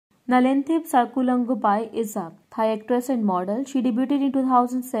Nalinthip Sakulongumpai is a Thai actress and model. She debuted in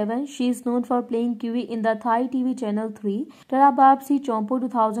 2007. She is known for playing Kiwi in the Thai TV Channel 3, Tarabab Si Chompo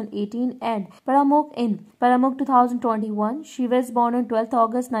 2018 and Paramok in Paramok 2021. She was born on 12th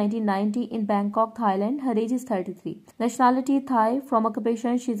August 1990 in Bangkok, Thailand. Her age is 33. Nationality Thai. From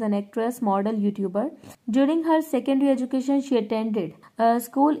occupation, she is an actress, model, YouTuber. During her secondary education, she attended a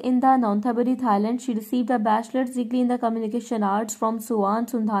school in the Nalinthip, Thailand. She received a bachelor's degree in the communication arts from Suwan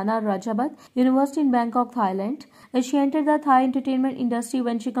Sundhana Rajabat University in Bangkok, Thailand. She entered the Thai entertainment industry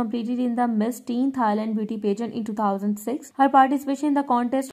when she competed in the Miss Teen Thailand beauty pageant in 2006. Her participation in the contest